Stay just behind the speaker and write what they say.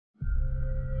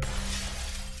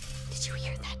Did you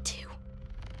hear that too?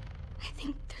 I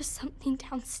think there's something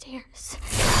downstairs.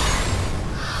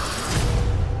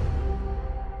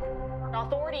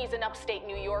 Authorities in upstate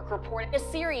New York reported a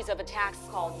series of attacks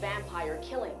called vampire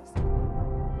killings.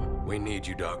 We need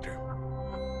you, Doctor.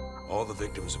 All the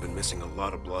victims have been missing a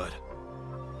lot of blood.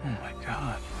 Oh my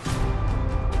God.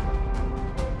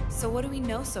 So what do we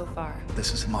know so far?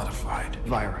 This is a modified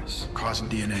virus causing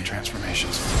DNA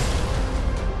transformations.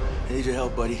 I need your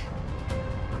help, buddy.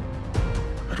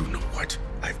 I don't know what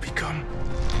I've become.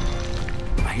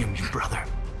 I am your brother.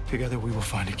 Together we will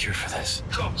find a cure for this.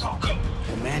 Go, go, go.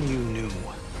 The man you knew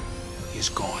is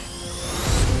gone.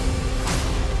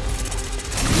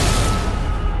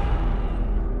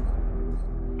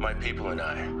 My people and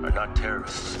I are not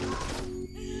terrorists,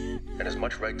 and as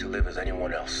much right to live as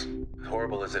anyone else.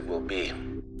 Horrible as it will be,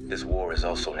 this war is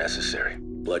also necessary.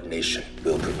 Blood Nation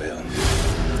will prevail.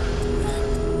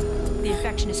 The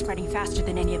infection is spreading faster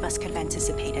than any of us could have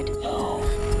anticipated. Oh.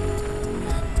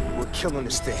 We're killing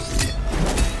this thing.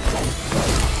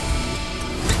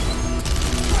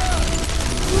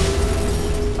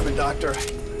 I'm a doctor.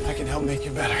 I can help make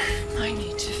you better. I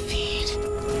need to feed.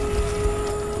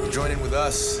 Join in with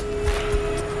us, or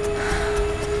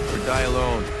die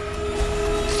alone.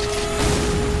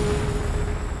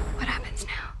 What happens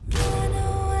now?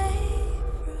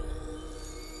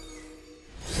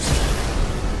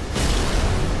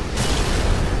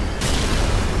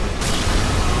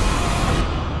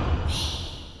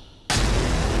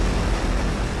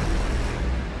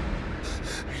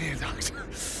 I need a doctor.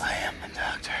 I am the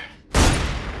doctor.